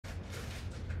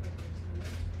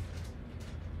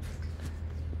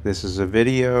This is a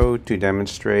video to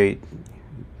demonstrate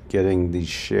getting the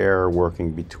share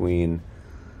working between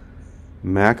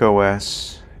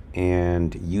macOS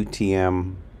and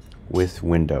UTM with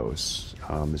Windows.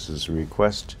 This is a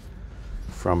request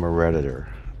from a Redditor.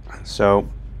 So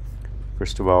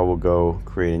first of all, we'll go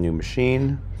create a new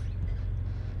machine.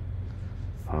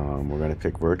 We're going to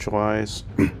pick Virtualize,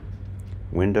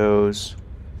 Windows,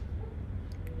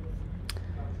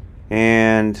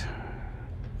 and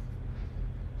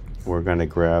we're going to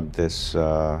grab this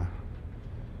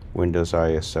Windows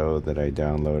ISO that I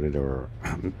downloaded, or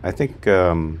I think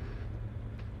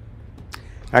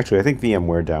actually I think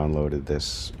VMware downloaded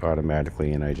this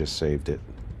automatically and I just saved it.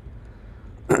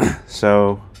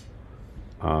 So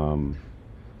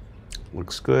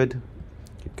looks good.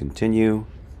 Hit continue.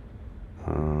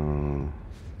 We'll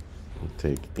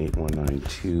take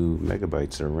 8192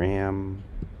 megabytes of RAM.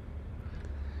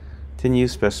 Continue.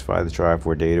 Specify the drive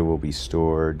where data will be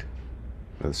stored,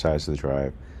 or the size of the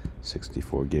drive.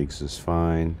 64 gigs is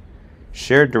fine.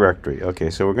 Shared directory. Okay,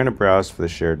 so we're going to browse for the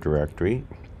shared directory,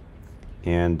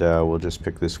 and we'll just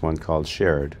pick this one called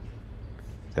shared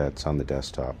that's on the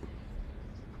desktop.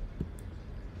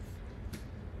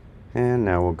 And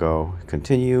now we'll go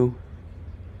continue.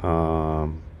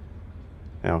 Now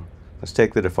let's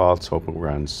take the defaults, hope it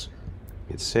runs.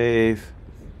 Hit save,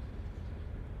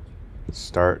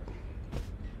 start.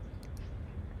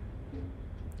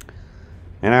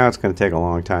 And now it's going to take a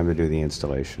long time to do the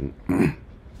installation.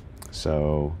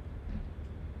 So,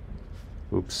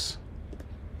 oops.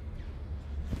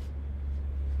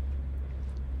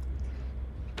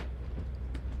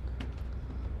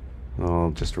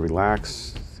 I'll just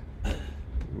relax.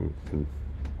 You can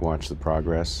watch the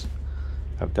progress.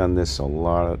 I've done this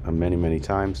many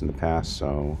times in the past,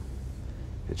 so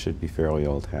it should be fairly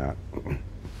old hat.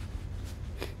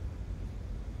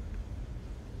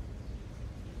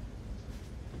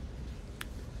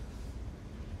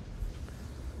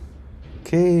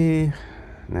 Okay,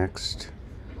 next.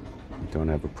 We don't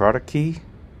have a product key.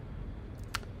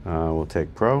 We'll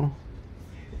take Pro.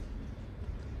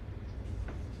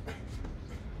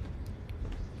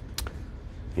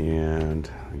 And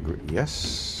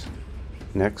yes.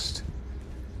 Next.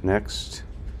 Next.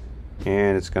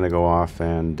 And it's going to go off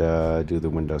and do the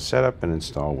Windows setup and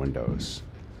install Windows.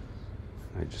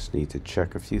 I just need to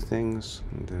check a few things.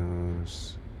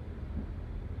 Windows.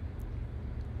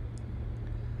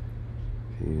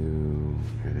 View,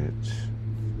 edit.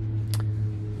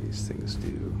 These things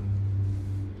do.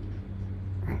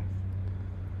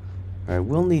 I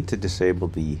will need to disable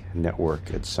the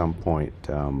network at some point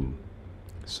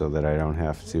so that I don't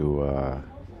have to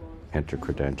enter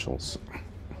credentials.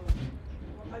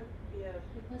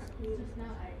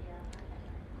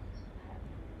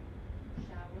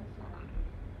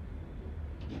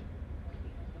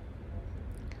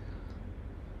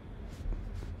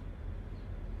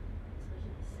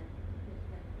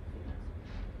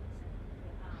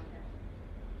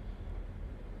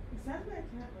 Sadly,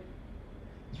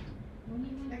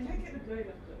 I can't get the good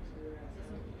enough cooks for the rest.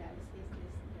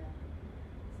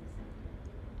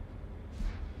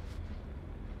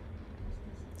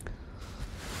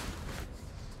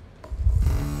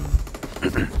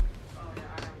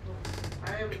 I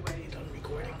am way done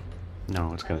recording.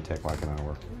 No, it's going to take like an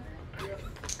hour.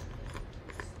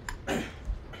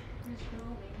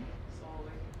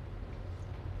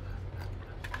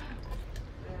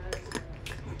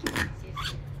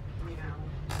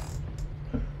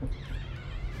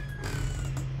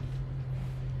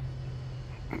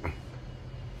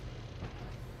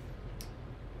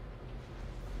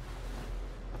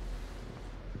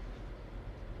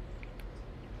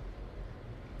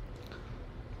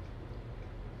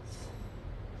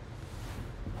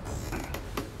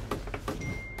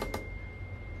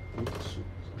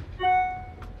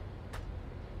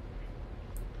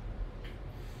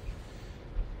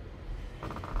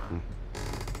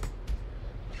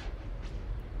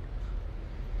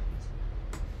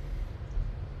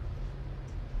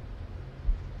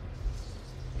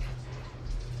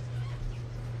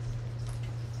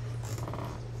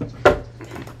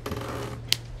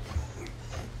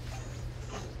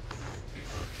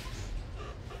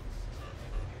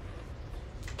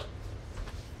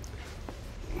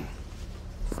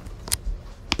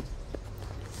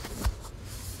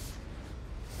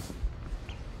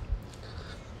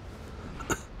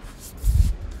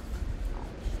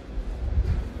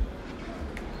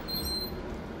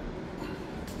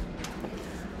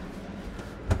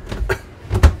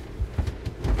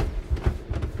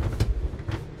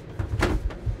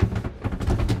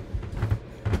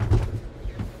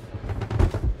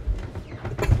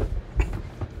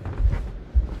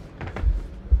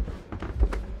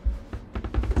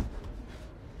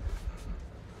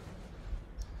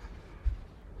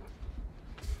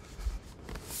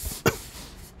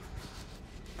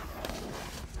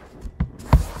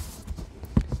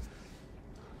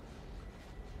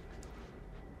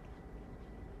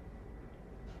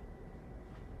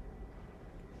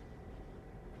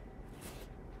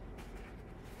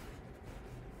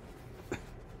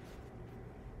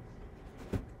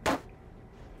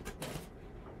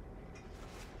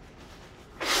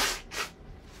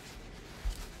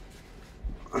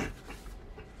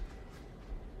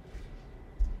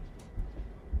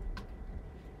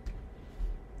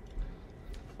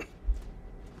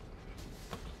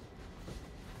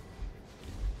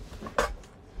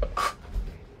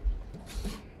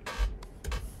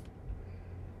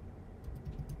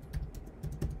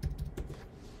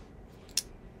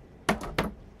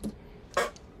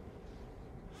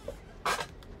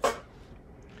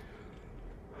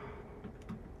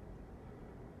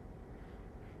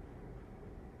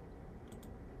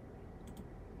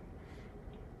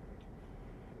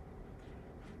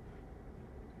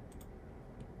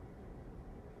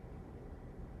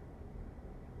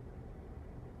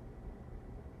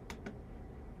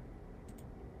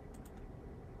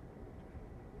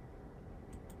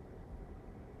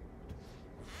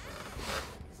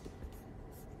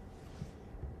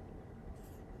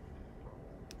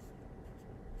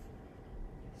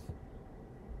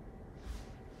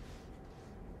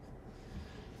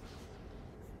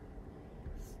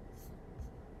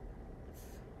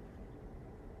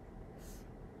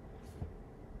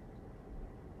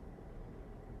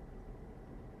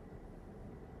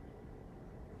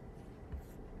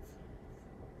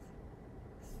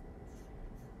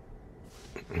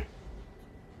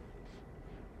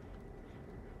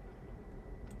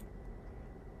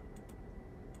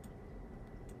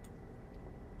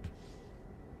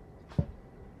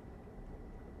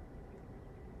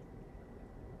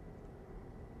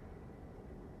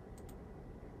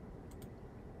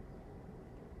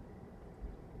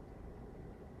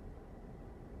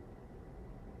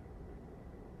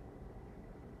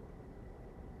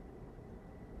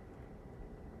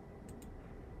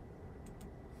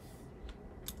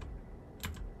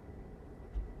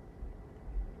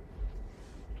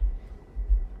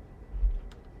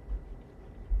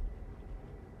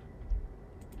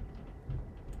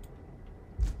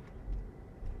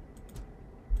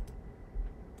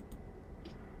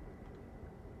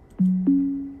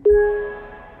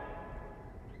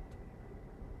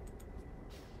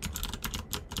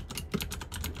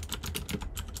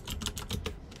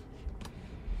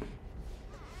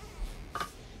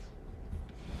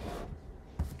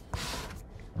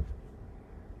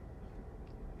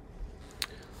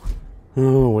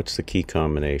 Oh, what's the key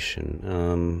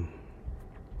combination?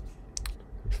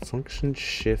 Function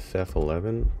shift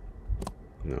F11?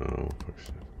 No,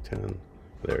 function F10.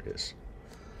 There it is.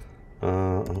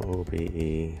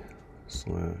 OBE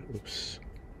slash, oops.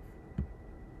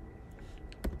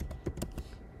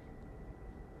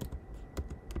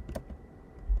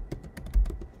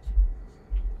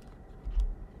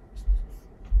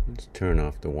 Let's turn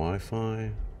off the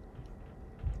Wi-Fi.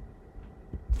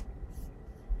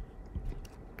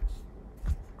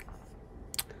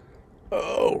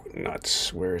 Oh,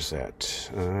 nuts. Where's that?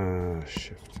 Shift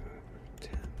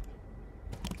 10.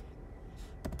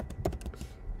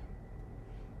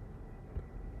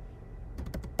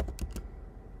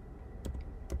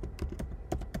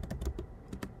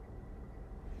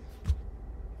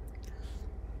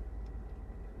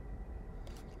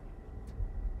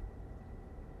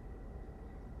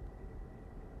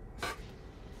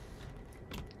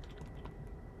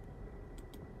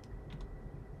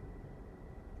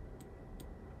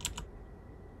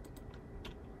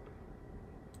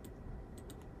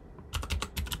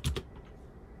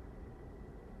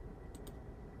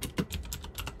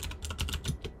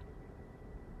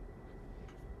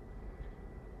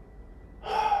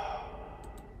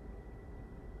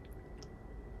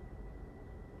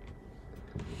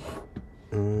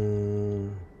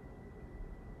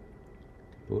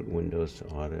 Boot Windows to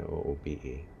auto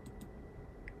OBE.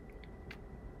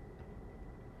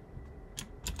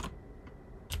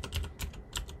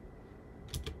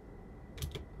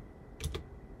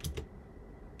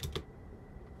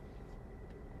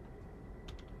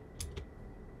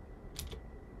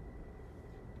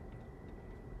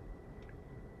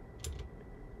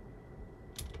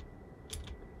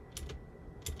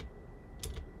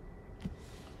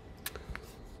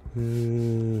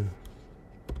 Is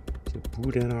it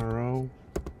boot NRO?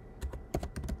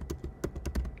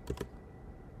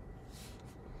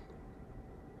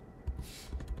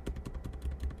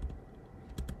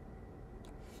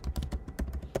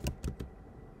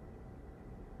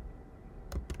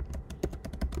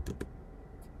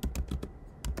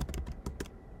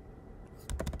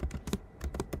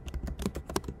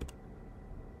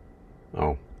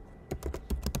 Oh.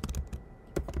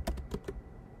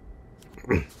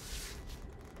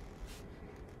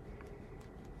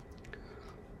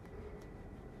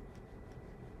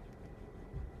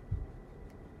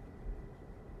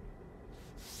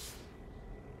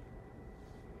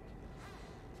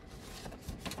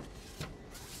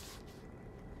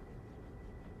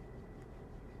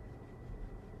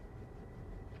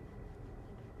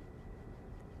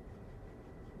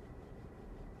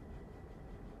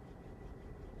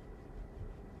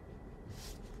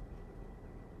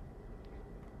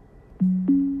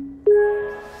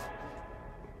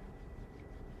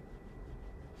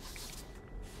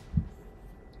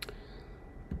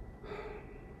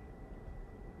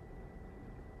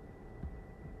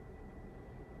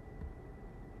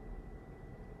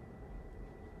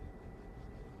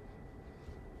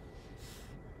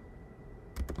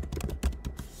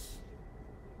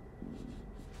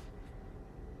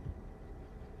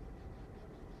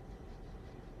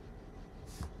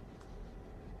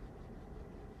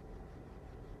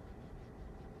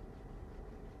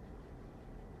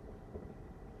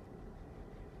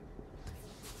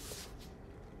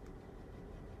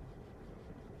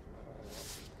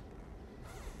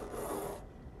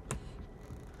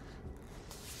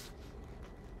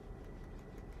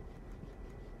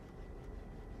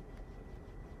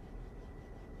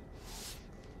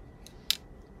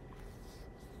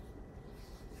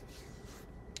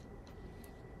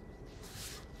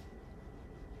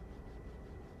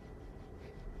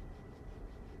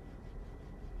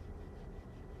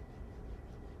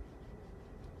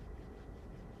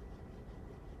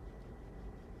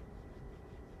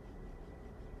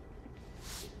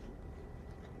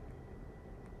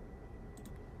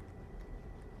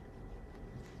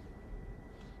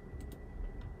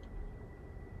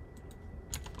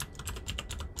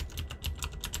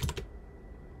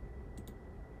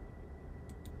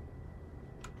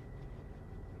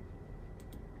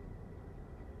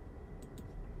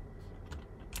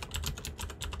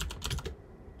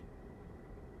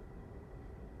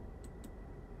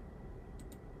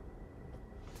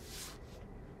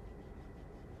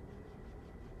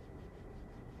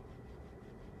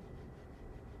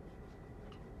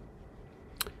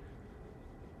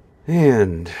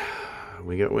 And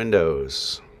we got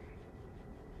Windows.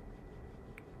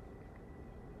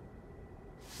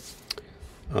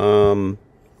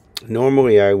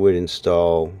 Normally I would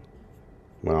install,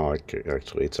 well,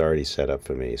 actually it's already set up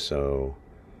for me, so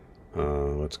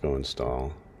let's go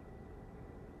install.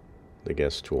 the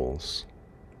guest tools.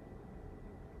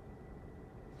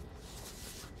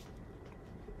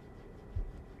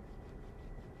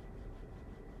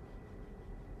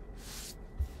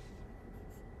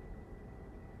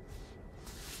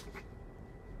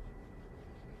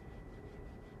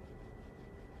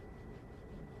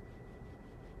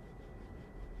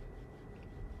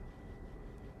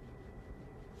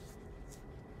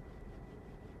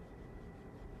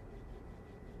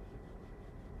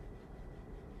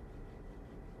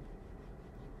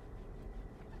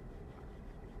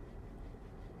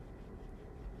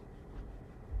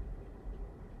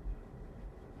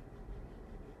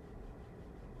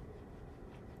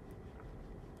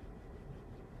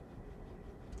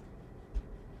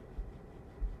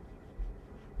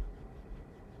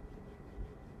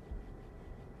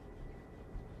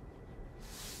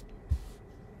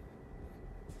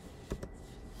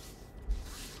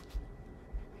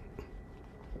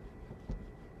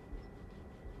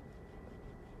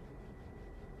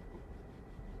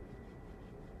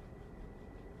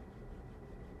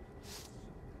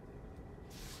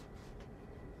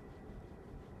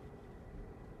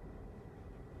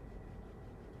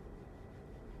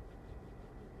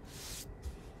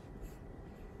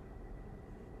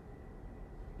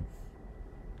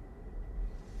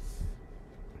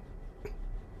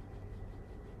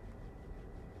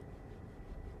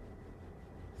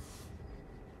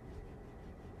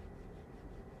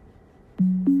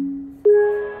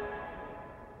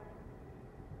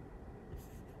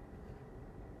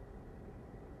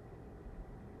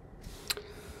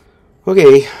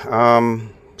 Okay,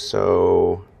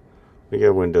 so we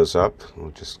got Windows up.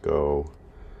 We'll just go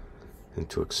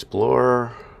into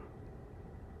Explorer.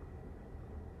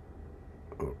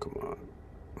 Oh, come on.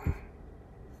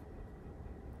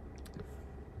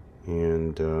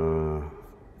 And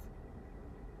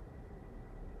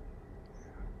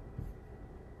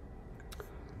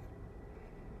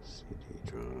CD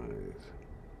drive.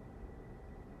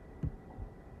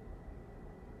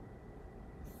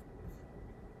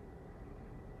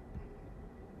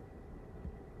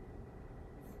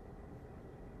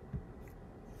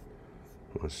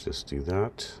 Let's just do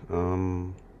that.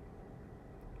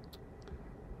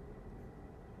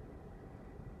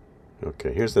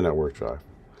 Okay, here's the network drive.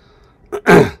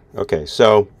 Okay,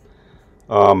 so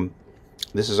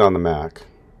this is on the Mac.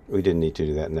 We didn't need to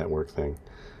do that network thing.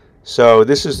 So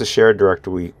this is the shared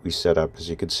directory we set up. As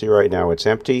you can see right now, it's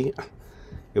empty.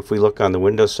 If we look on the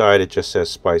Windows side, it just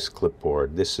says Spice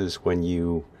Clipboard. This is when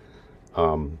you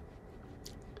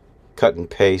cut and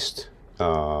paste.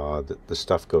 The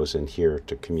stuff goes in here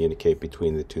to communicate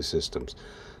between the two systems.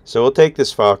 So we'll take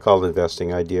this file called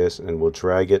Investing Ideas and we'll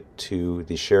drag it to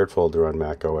the shared folder on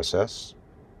macOS.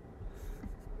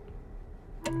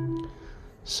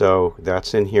 So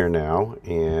that's in here now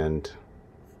and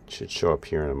it should show up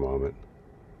here in a moment.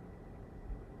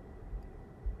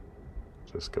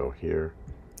 Just go here,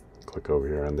 click over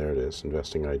here, and there it is,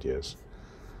 Investing Ideas.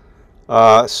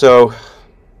 So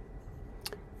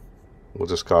we'll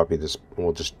just copy this.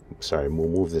 We'll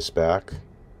move this back.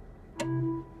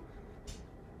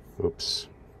 Oops,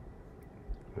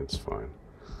 that's fine.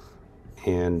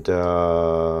 And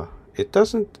it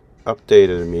doesn't update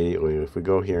it immediately. If we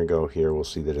go here and go here, we'll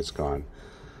see that it's gone.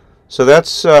 So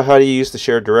that's how you use the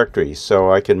shared directory.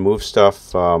 So I can move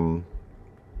stuff. Well,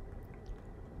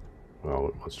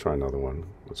 let's try another one.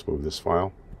 Let's move this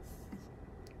file.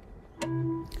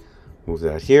 Move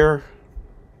that here.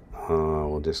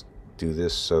 We'll just do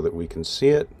this so that we can see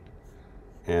it.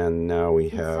 And now we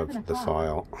have the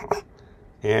file.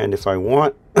 And if I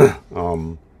want,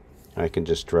 I can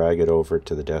just drag it over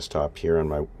to the desktop here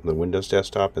on the Windows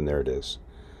desktop, and there it is.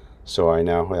 So I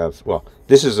now have, well,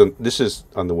 this is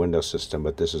on the Windows system,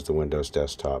 but this is the Windows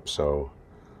desktop. So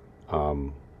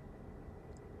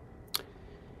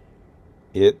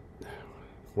it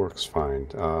works fine.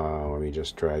 Let me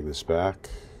just drag this back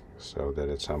so that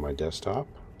it's on my desktop.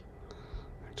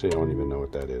 Actually, I don't even know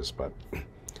what that is, but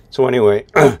so anyway,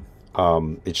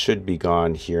 it should be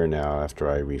gone here now after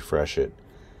I refresh it,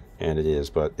 and it is,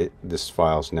 but this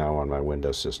file's now on my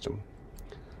Windows system.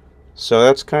 So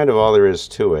that's kind of all there is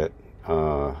to it.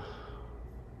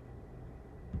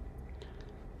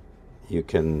 You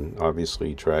can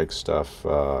obviously drag stuff.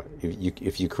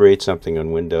 If you create something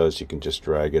on Windows, you can just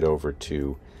drag it over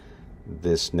to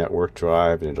this network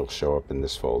drive and it'll show up in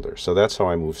this folder. So that's how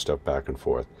I move stuff back and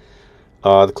forth.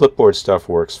 The clipboard stuff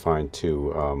works fine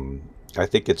too. I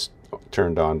think it's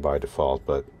turned on by default,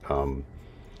 but on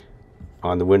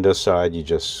the Windows side you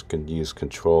just can use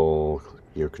Control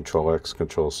X,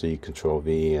 Control C, Control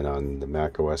V, and on the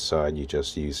macOS side you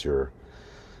just use your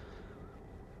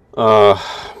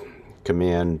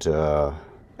Command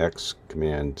X,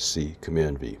 Command C,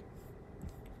 Command V.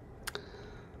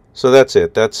 So that's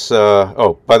it. That's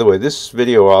oh, by the way, this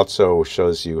video also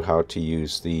shows you how to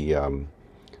use the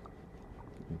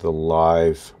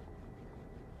live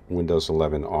Windows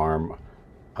 11 ARM.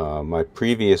 My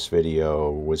previous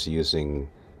video was using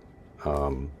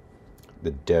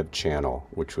the dev channel,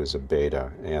 which was a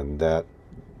beta, and that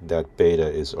beta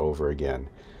is over again.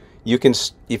 You can,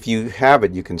 if you have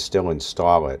it, you can still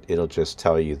install it. It'll just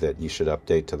tell you that you should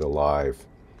update to the live.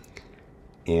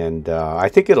 And I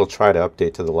think it'll try to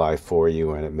update to the live for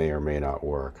you, and it may or may not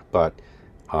work. But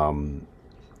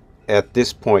at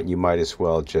this point, you might as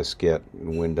well just get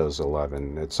Windows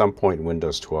 11. At some point,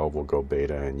 Windows 12 will go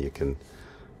beta, and you can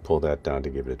pull that down to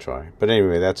give it a try. But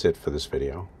anyway, that's it for this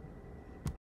video.